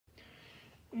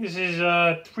This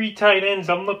is three tight ends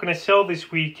I'm looking to sell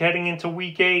this week, heading into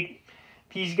week 8.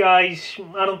 These guys,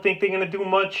 I don't think they're going to do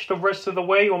much the rest of the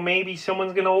way, or maybe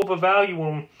someone's going to overvalue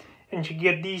them and should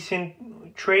get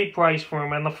decent trade price for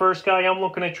him. And the first guy I'm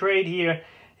looking to trade here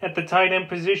at the tight end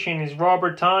position is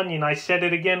Robert Tonyan. I said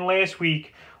it again last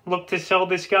week. Look to sell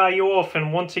this guy off,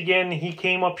 and once again, he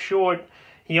came up short.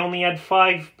 He only had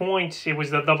 5 points. It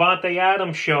was the Davante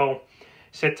Adams show.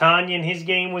 Tonyan, his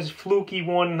game was fluky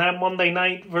one that Monday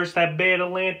night versus that bad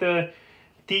Atlanta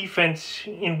defense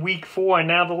in week 4. And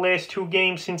now the last 2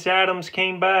 games since Adams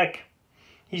came back,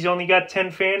 he's only got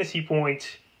 10 fantasy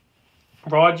points.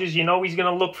 Rodgers, he's going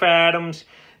to look for Adams.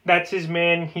 That's his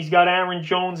man. He's got Aaron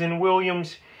Jones and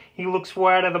Williams. He looks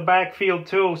for out of the backfield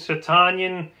too.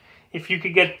 Tonyan, if you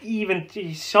could get even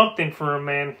something for him,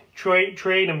 man, trade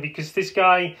him, because this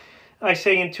guy, I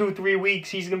say in 2-3 weeks,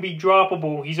 he's going to be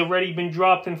droppable. He's already been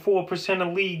dropped in 4%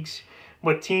 of leagues,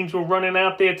 but teams were running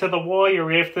out there to the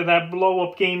wire after that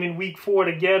blow-up game in week 4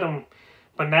 to get him.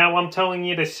 But now I'm telling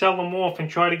you to sell him off and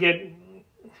try to get,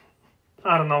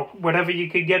 I don't know, whatever you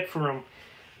could get for him.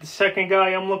 The second guy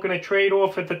I'm looking to trade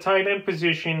off at the tight end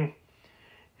position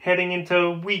heading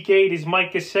into week 8 is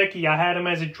Mike Gesicki. I had him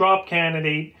as a drop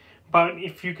candidate, but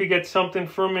if you could get something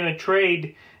from him in a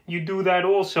trade, you do that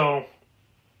also,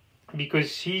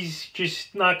 because he's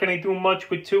just not going to do much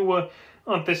with Tua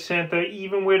on the center.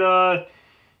 Even with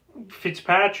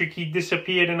Fitzpatrick, he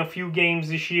disappeared in a few games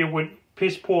this year with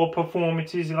piss-poor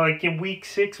performances. Like in week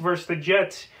 6 versus the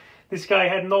Jets, this guy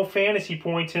had no fantasy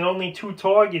points and only 2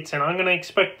 targets, and I'm going to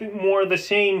expect more of the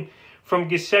same from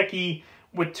Gesicki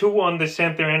with Tua on the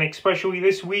center, and especially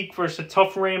this week versus a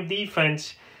tough Ram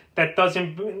defense that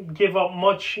doesn't give up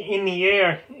much in the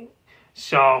air.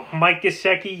 So, Mike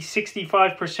Gesicki,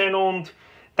 65% owned.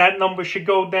 That number should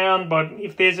go down, but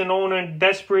if there's an owner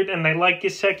desperate and they like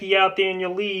Gesicki out there in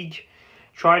your league,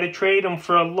 try to trade him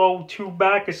for a low 2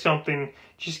 back or something.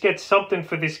 Just get something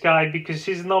for this guy, because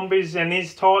his numbers and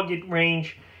his target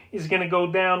range is going to go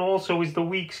down also as the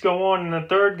weeks go on. And the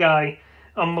third guy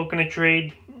I'm looking to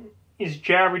trade is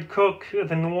Jared Cook of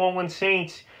the New Orleans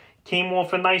Saints. Came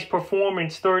off a nice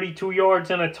performance, 32 yards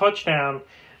and a touchdown,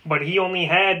 but he only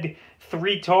had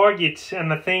 3 targets. And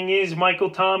the thing is,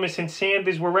 Michael Thomas and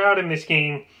Sanders were out in this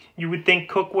game. You would think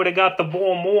Cook would have got the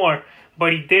ball more,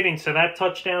 but he didn't. So that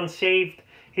touchdown saved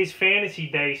his fantasy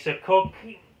day. So Cook,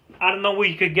 I don't know what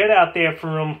you could get out there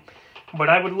for him, but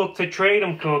I would look to trade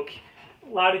him, Cook.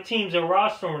 A lot of teams are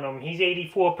rostering him. He's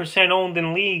 84% owned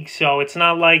in leagues, so it's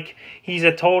not like he's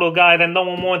a total guy that no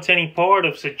one wants any part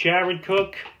of. So Jared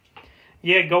Cook,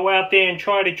 yeah, go out there and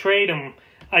try to trade him.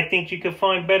 I think you could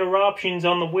find better options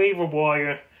on the waiver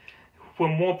wire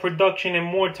with more production and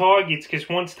more targets, because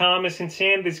once Thomas and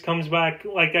Sanders comes back,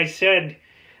 like I said,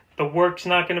 the work's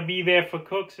not going to be there for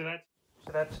Cook. So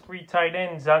that's 3 tight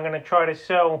ends I'm going to try to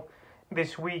sell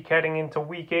this week heading into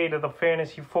week 8 of the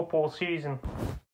fantasy football season.